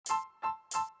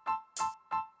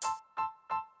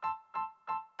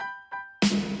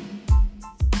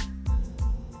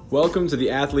Welcome to the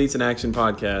Athletes in Action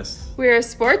podcast. We are a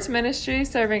sports ministry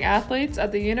serving athletes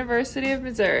at the University of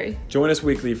Missouri. Join us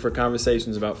weekly for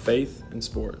conversations about faith and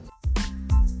sport.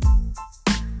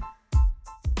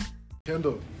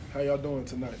 Kendall, how y'all doing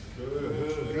tonight?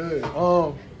 Good.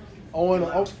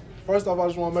 First off, I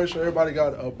just want to make sure everybody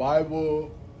got a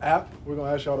Bible app. We're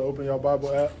gonna ask y'all to open your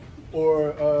Bible app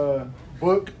or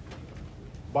book.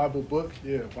 Bible book.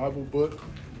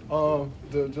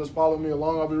 Just follow me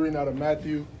along. I'll be reading out of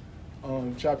Matthew,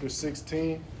 chapter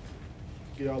 16.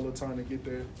 Give y'all a little time to get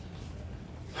there.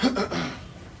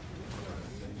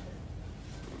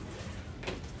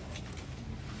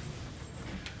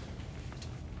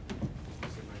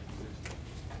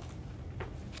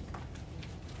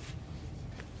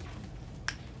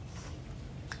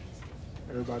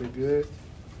 Everybody good?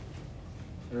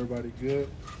 Everybody good?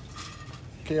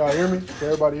 Can y'all hear me? Can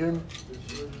everybody hear me?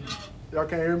 Y'all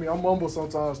can't hear me? I mumble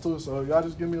sometimes too, so y'all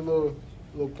just give me a little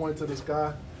point to the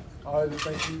sky. I either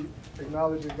think you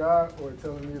acknowledging God or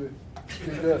telling me to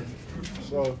speak up.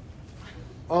 So,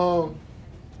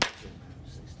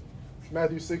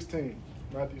 Matthew 16,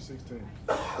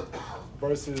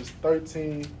 verses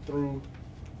 13 through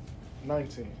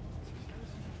 19.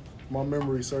 My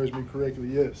memory serves me correctly,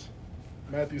 yes.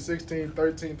 Matthew 16,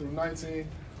 13 through 19.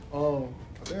 I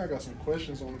think I got some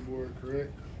questions on the board,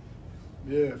 correct?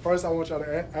 Yeah, first I want y'all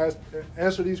to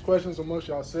answer these questions amongst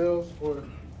yourselves, or,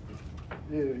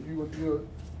 you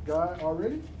a guy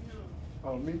already? No.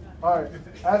 Oh, me? All right,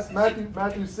 ask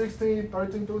Matthew 16,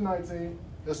 13 through 19.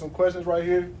 There's some questions right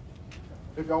here.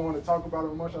 If y'all want to talk about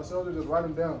them amongst yourselves, just write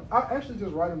them down. Actually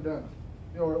just write them down,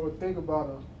 or think about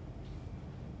them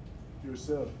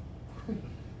yourself.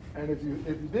 And if you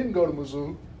didn't go to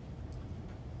Mizzou,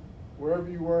 wherever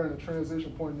you were in a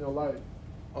transition point in your life,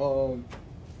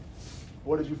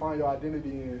 what did you find your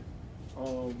identity in?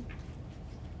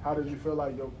 How did you feel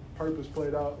like your purpose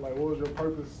played out? Like, what was your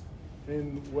purpose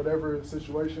in whatever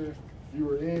situation you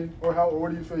were in? Or what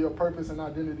do you feel your purpose and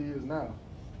identity is now?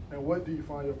 And what do you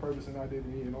find your purpose and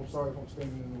identity in? I'm sorry if I'm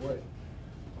standing in the way.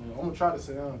 I'm going to try to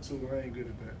sit down, too. I ain't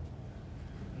good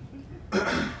at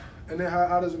that. And then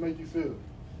how does it make you feel?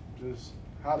 Just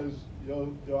how does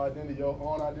your identity, your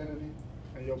own identity,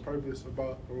 and your purpose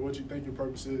or what you think your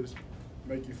purpose is,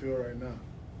 make you feel right now?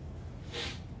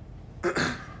 I'm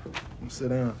gonna sit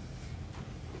down.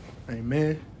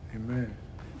 Amen.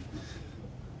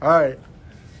 All right.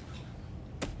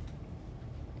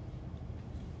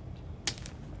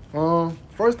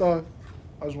 First off,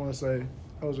 I just want to say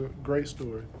that was a great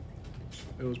story.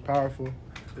 It was powerful.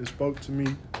 It spoke to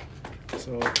me.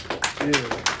 So, yeah,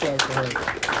 clap for her.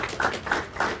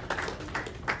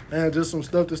 And just some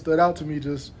stuff that stood out to me,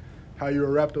 just how you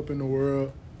were wrapped up in the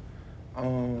world.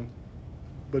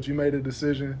 But you made a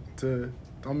decision to,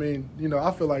 I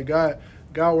feel like God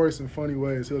works in funny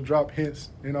ways. He'll drop hints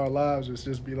in our lives. It's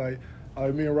just be like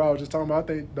me and Rob was just talking about, I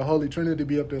think the Holy Trinity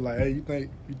be up there like, hey, you think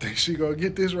she gonna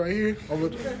get this right here? I'm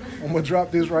gonna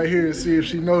drop this right here and see if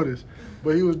she noticed.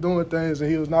 But he was doing things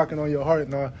and he was knocking on your heart.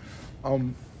 And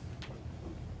I'm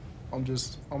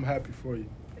happy for you.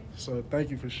 So thank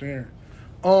you for sharing.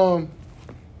 So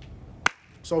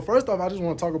first off, I just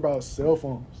want to talk about cell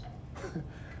phones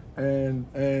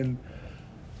and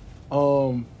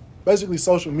basically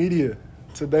social media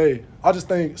today. I just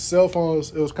think cell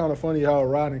phones, it was kind of funny how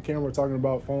Rod and Cam were talking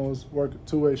about phones work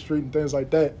two-way street and things like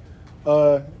that.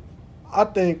 I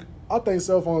think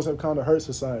cell phones have kind of hurt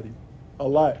society a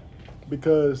lot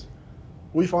because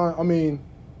we find,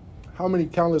 how many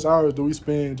countless hours do we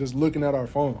spend just looking at our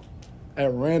phone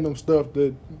at random stuff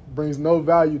that brings no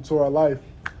value to our life?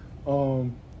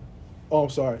 I'm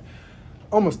sorry.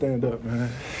 I'm gonna stand up, man.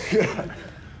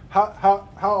 How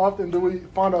often do we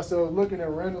find ourselves looking at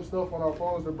random stuff on our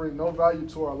phones that bring no value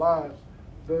to our lives?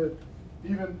 That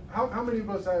even how many of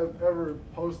us have ever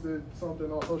posted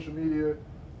something on social media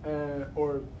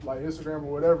or like Instagram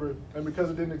or whatever, and because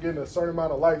it didn't get a certain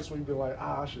amount of likes, we've been like,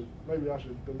 maybe I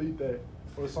should delete that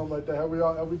or something like that. Have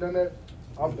we done that?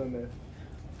 I've done that.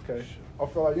 Okay. I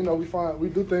feel like, we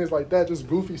do things like that, just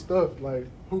goofy stuff. Like,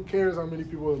 who cares how many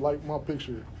people like my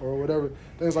picture or whatever?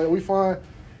 Things like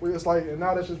it's like, and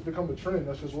now that's just become a trend.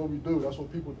 That's just what we do. That's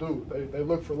what people do. They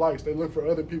look for likes. They look for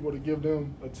other people to give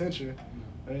them attention.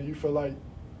 And you feel like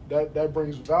that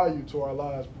brings value to our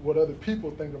lives, what other people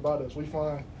think about us. We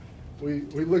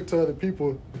look to other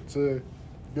people to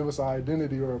give us an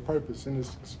identity or a purpose. And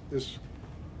it's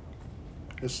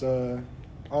I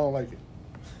don't like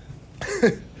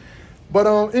it. But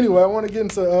anyway, I want to get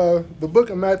into the book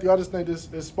of Matthew. I just think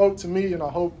it spoke to me, and I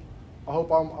hope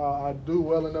I do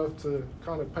well enough to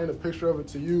kind of paint a picture of it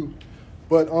to you.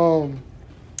 But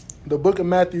the book of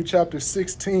Matthew, chapter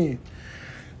 16.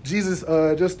 Jesus,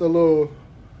 just a little,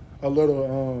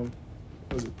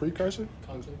 was it precursor?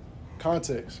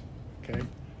 Context. Okay.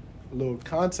 A little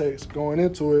context going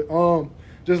into it.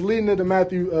 Just leading into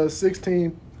Matthew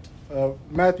 16,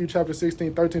 Matthew chapter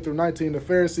 16, 13 through 19, the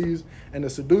Pharisees and the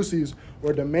Sadducees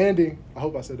were demanding, I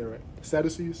hope I said that right,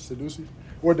 Sadducees,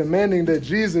 were demanding that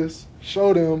Jesus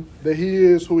show them that he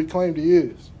is who he claimed he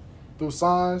is. Through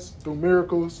signs, through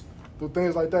miracles, through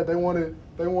things like that. They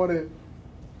wanted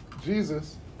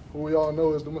Jesus, who we all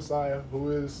know is the Messiah,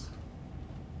 who is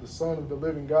the Son of the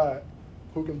living God,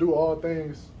 who can do all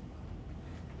things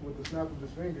with the snap of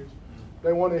his fingers.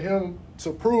 They wanted him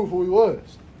to prove who he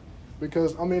was.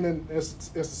 Because, I mean, in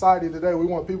society today, we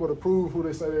want people to prove who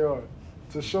they say they are,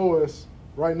 to show us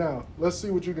right now. Let's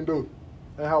see what you can do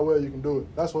and how well you can do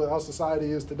it. That's what our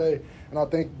society is today. And I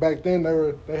think back then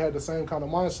they had the same kind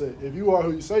of mindset. If you are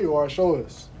who you say you are, show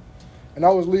us. And I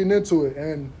was leading into it.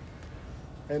 And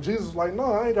Jesus was like,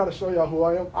 no, I ain't got to show y'all who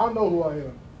I am. I know who I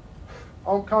am.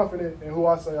 I'm confident in who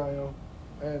I say I am.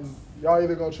 And y'all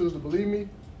either going to choose to believe me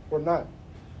or not.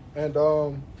 And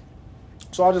so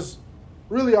I just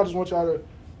want y'all to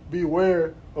be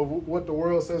aware of what the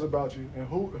world says about you and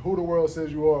who the world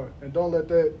says you are. And don't let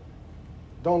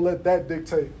that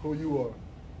dictate who you are.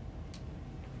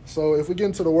 So if we get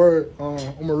into the word, I'm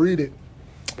going to read it.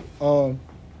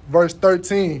 Verse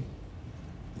 13,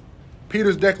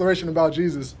 Peter's declaration about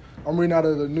Jesus. I'm reading out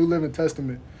of the New Living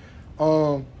Testament.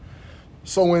 So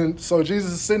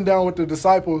Jesus is sitting down with the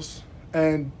disciples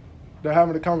and they're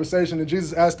having a conversation, and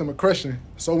Jesus asked them a question.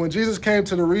 So when Jesus came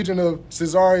to the region of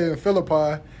Caesarea and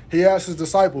Philippi, he asked his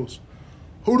disciples,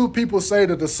 "Who do people say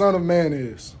that the Son of Man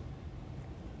is?"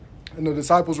 And the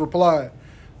disciples replied,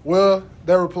 "Well,"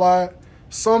 they replied,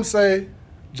 "some say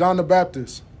John the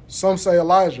Baptist, some say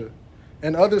Elijah,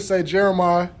 and others say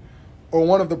Jeremiah or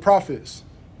one of the prophets."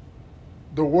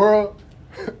 The world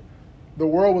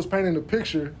was painting a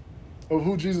picture of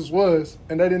who Jesus was,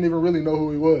 and they didn't even really know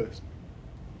who he was.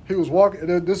 He was walking.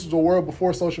 This was a world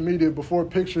before social media, before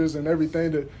pictures and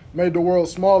everything that made the world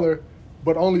smaller,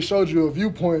 but only showed you a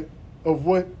viewpoint of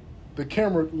what the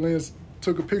camera lens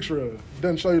took a picture of. It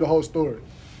doesn't show you the whole story.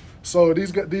 So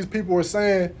these people were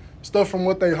saying stuff from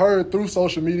what they heard through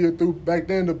social media, through back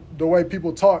then the way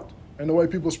people talked and the way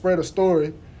people spread a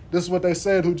story. This is what they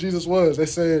said who Jesus was. They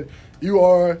said, "You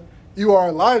are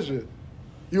Elijah,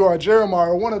 you are Jeremiah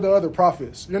or one of the other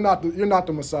prophets. You're not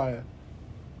the Messiah.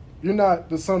 You're not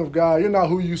the Son of God. You're not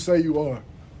who you say you are.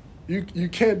 You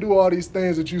can't do all these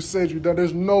things that you said you've done.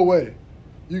 There's no way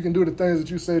you can do the things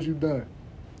that you said you've done.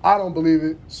 I don't believe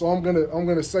it, so I'm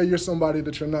gonna say you're somebody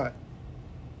that you're not."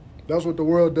 That's what the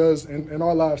world does in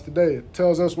our lives today. It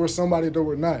tells us we're somebody that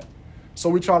we're not.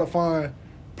 So we try to find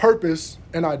purpose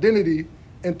and identity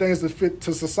in things that fit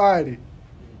to society.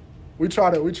 We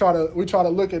try to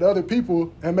look at other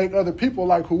people and make other people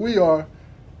like who we are,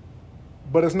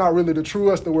 but it's not really the true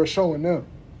us that we're showing them,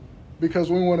 because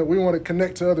we want to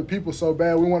connect to other people so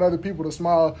bad. We want other people to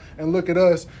smile and look at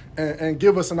us and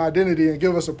give us an identity and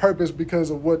give us a purpose because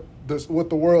of what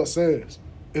the world says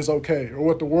is okay, or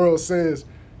what the world says.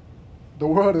 The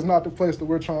world is not the place that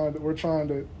we're trying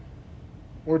to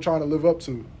live up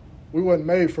to. We wasn't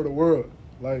made for the world.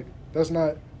 Like, that's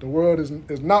not, the world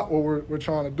is not what we're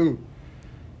trying to do.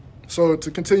 So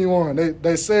to continue on,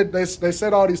 they said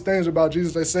all these things about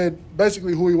Jesus. They said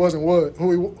basically who he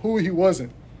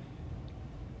wasn't.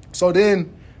 So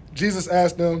then Jesus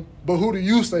asked them, "But who do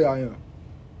you say I am?"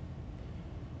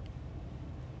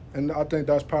 And I think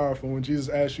that's powerful when Jesus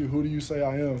asks you, "Who do you say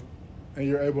I am?" and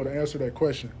you're able to answer that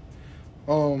question.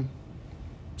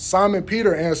 Simon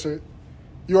Peter answered,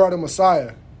 "You are the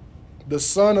Messiah, the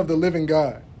Son of the living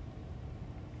God."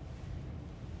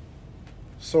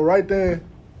 So right then,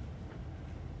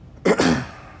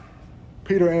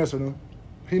 Peter answered him.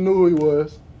 He knew who he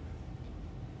was.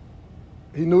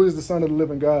 He knew he's the Son of the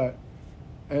living God.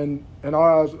 And in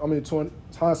our eyes,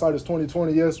 hindsight is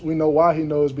 20/20. Yes, we know why he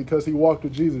knows, because he walked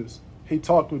with Jesus. He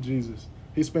talked with Jesus.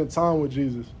 He spent time with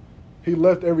Jesus. He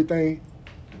left everything.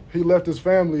 He left his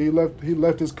family. He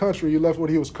left his country. He left what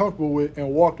he was comfortable with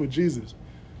and walked with Jesus.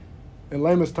 In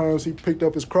layman's terms, he picked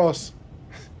up his cross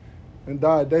and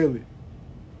died daily.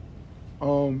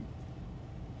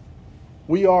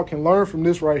 We all can learn from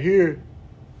this right here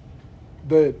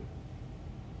that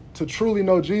to truly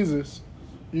know Jesus,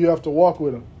 you have to walk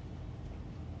with him.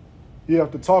 You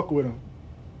have to talk with him.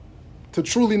 To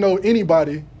truly know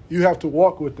anybody, you have to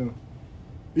walk with them.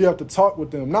 You have to talk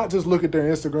with them, not just look at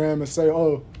their Instagram and say,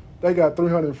 "Oh, they got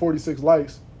 346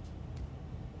 likes."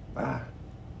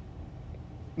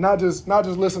 Not just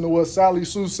listen to what Sally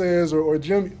Sue says or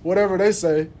Jimmy, whatever they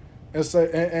say. and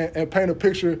say and paint a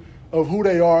picture of who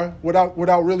they are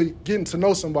without really getting to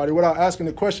know somebody, without asking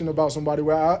a question about somebody,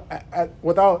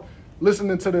 without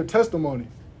listening to their testimony.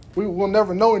 We will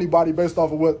never know anybody based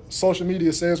off of what social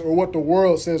media says or what the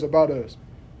world says about us.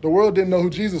 The world didn't know who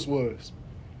Jesus was.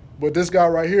 But this guy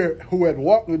right here who had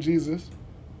walked with Jesus,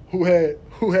 who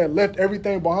had left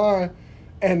everything behind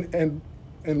and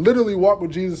literally walked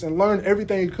with Jesus and learned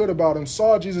everything he could about him,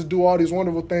 saw Jesus do all these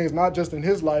wonderful things, not just in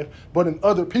his life, but in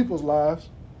other people's lives,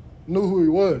 knew who he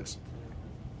was.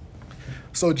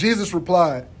 So Jesus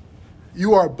replied,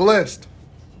 "You are blessed,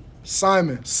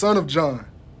 Simon, son of John."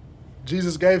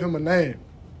 Jesus gave him a name.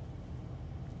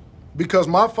 "Because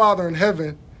my Father in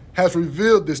heaven has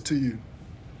revealed this to you.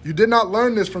 You did not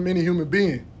learn this from any human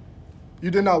being. You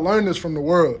did not learn this from the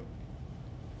world.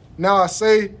 Now I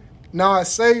say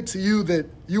to you that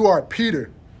you are Peter,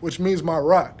 which means my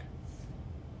rock.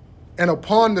 And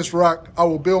upon this rock I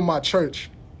will build my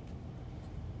church.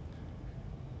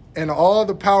 And all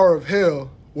the power of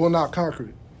hell will not conquer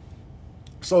it."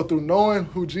 So through knowing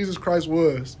who Jesus Christ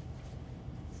was,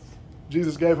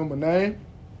 Jesus gave him a name,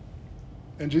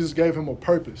 and Jesus gave him a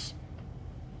purpose.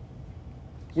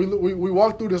 We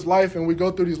walk through this life, and we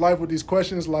go through this life with these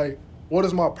questions like, what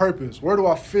is my purpose? Where do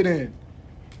I fit in?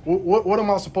 What am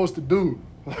I supposed to do?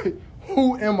 Like,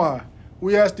 who am I?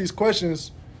 We ask these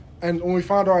questions, and when we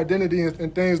find our identity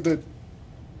in things that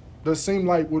seem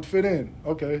like would fit in,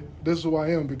 okay, this is who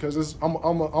I am because I'm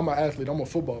an athlete. I'm a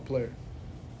football player.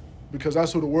 Because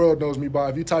that's who the world knows me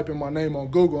by. If you type in my name on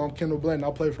Google, I'm Kendall Blanton.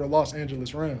 I play for the Los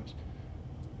Angeles Rams.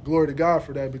 Glory to God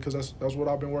for that, because that's what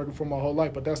I've been working for my whole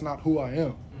life. But that's not who I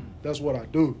am. That's what I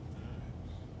do.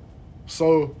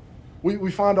 So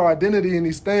we find our identity in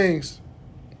these things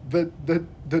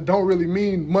that don't really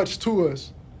mean much to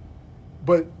us.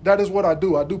 But that is what I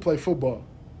do. I do play football.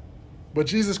 But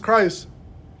Jesus Christ,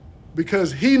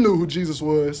 because he knew who Jesus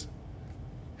was,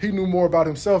 he knew more about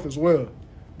himself as well.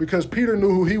 Because Peter knew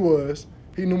who he was,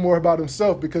 he knew more about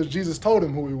himself because Jesus told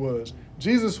him who he was.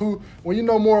 Jesus, when you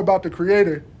know more about the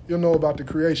Creator, you'll know about the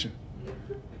creation.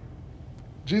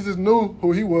 Jesus knew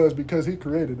who he was because he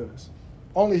created us.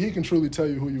 Only he can truly tell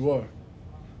you who you are.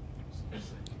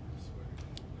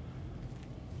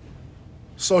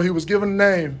 So he was given a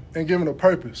name and given a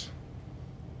purpose.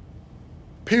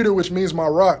 Peter, which means my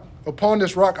rock. Upon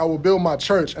this rock I will build my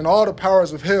church, and all the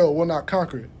powers of hell will not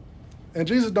conquer it. And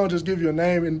Jesus don't just give you a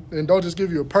name and don't just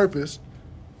give you a purpose.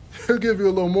 He'll give you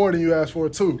a little more than you asked for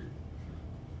too.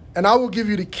 "And I will give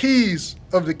you the keys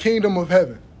of the kingdom of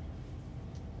heaven.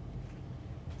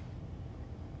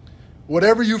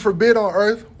 Whatever you forbid on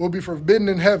earth will be forbidden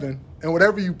in heaven, and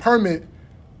whatever you permit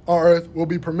on earth will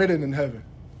be permitted in heaven."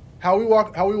 How we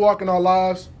walk in our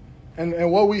lives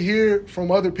and what we hear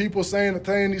from other people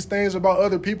saying these things about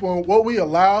other people, and what we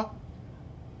allow,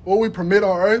 what we permit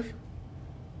on earth,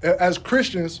 as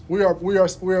Christians, we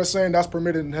are saying that's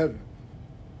permitted in heaven.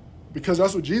 Because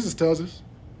that's what Jesus tells us.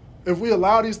 If we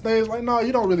allow these things, like, no,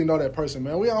 you don't really know that person,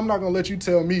 man. I'm not going to let you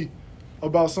tell me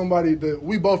about somebody that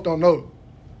we both don't know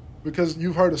because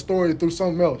you've heard a story through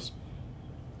something else.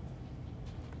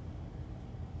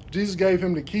 Jesus gave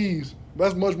him the keys.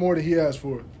 That's much more than he asked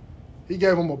for. He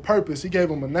gave him a purpose. He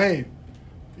gave him a name.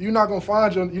 You're not gonna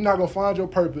find your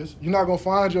purpose. You're not gonna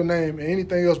find your name in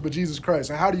anything else but Jesus Christ.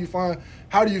 And how do you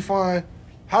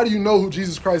know who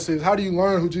Jesus Christ is? How do you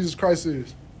learn who Jesus Christ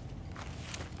is?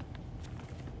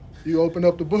 You open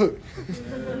up the book.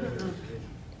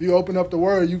 You open up the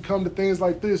word. You come to things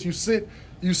like this. You sit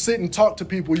and talk to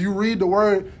people. You read the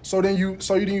word so then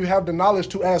you have the knowledge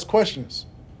to ask questions.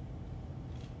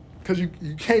 Because you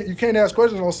can't ask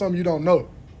questions on something you don't know.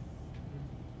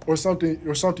 Or something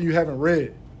you haven't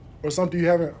read. Or something you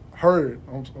haven't heard.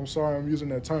 I'm sorry I'm using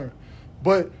that term.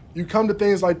 But you come to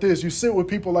things like this. You sit with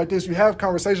people like this. You have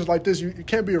conversations like this. You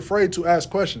can't be afraid to ask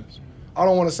questions. I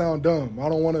don't want to sound dumb. I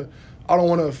don't want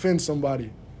to offend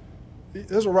somebody.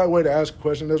 There's a right way to ask a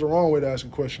question. There's a wrong way to ask a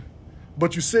question.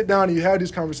 But you sit down and you have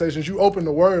these conversations. You open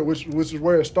the word, which is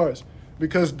where it starts.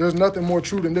 Because there's nothing more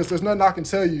true than this. There's nothing I can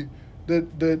tell you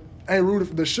that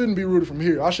shouldn't be rooted from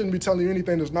here. I shouldn't be telling you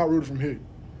anything that's not rooted from here.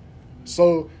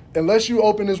 So unless you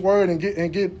open this word and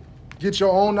get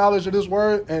your own knowledge of this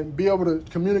word and be able to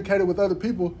communicate it with other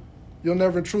people, you'll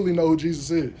never truly know who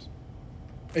Jesus is.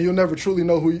 And you'll never truly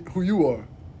know who you are.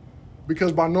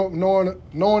 Because by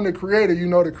knowing the Creator, you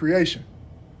know the creation.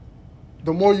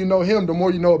 The more you know him, the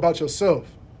more you know about yourself.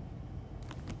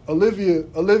 Olivia,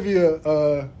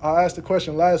 I asked a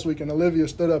question last week, and Olivia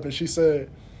stood up and she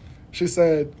said,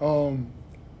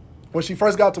 when she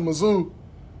first got to Mizzou,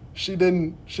 she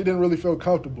didn't really feel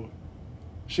comfortable.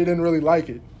 She didn't really like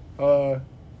it.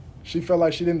 She felt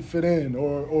like she didn't fit in,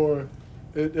 or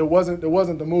it wasn't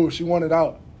the move. She wanted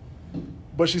out.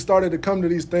 But she started to come to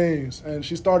these things, and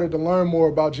she started to learn more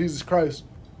about Jesus Christ,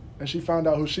 and she found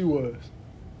out who she was.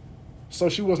 So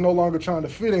she was no longer trying to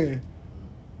fit in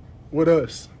with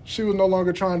us. She was no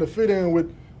longer trying to fit in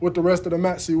with the rest of the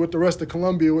Matsi, with the rest of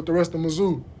Columbia, with the rest of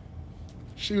Mizzou.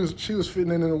 She was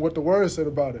fitting in what the Word said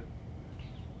about her.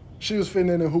 She was fitting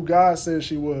in who God said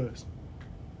she was.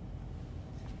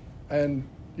 And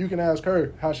you can ask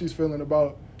her how she's feeling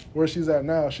about where she's at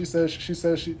now. She says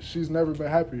she's never been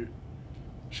happier.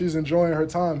 She's enjoying her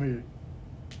time here.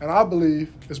 And I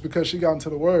believe it's because she got into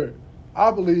the Word.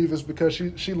 I believe it's because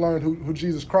she learned who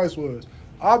Jesus Christ was.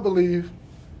 I believe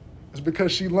it's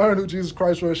because she learned who Jesus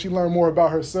Christ was. She learned more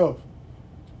about herself.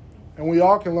 And we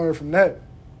all can learn from that,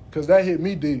 because that hit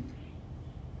me deep.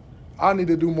 I need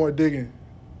to do more digging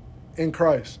in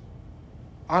Christ.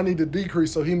 I need to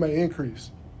decrease so he may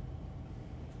increase.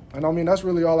 And I mean, that's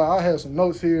really all I had some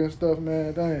notes here and stuff,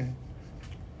 man. Dang.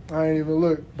 I ain't even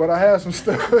look. But I had some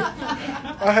stuff.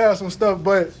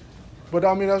 But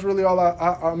I mean, that's really all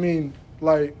I mean,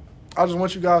 like, I just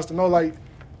want you guys to know, like,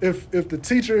 if the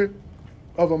teacher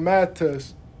of a math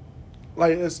test,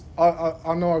 like,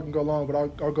 I know I can go long, but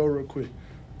I'll go real quick.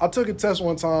 I took a test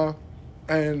one time,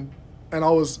 and I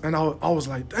was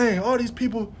like, dang, all these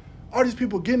people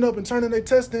getting up and turning their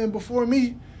test in before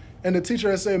me. And the teacher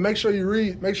had said, make sure you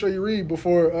read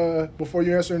before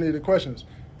you answer any of the questions.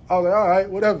 I was like, all right,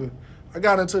 whatever. I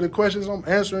got into the questions. I'm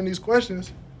answering these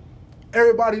questions.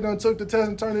 Everybody done took the test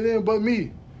and turned it in but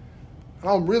me. And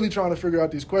I'm really trying to figure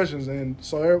out these questions. And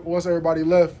so once everybody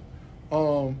left,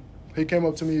 he came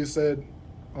up to me and said,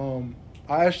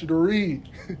 I asked you to read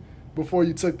before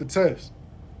you took the test.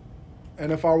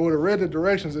 And if I would have read the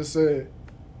directions, it said,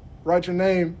 write your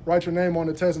name on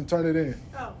the test and turn it in.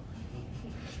 Oh.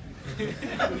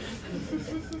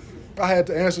 I had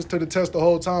the answers to the test the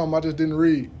whole time. I just didn't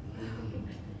read.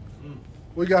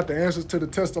 We got the answers to the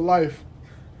test of life.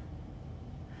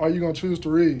 Are you going to choose to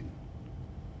read?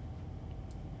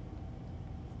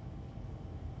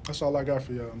 That's all I got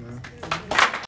for y'all, man.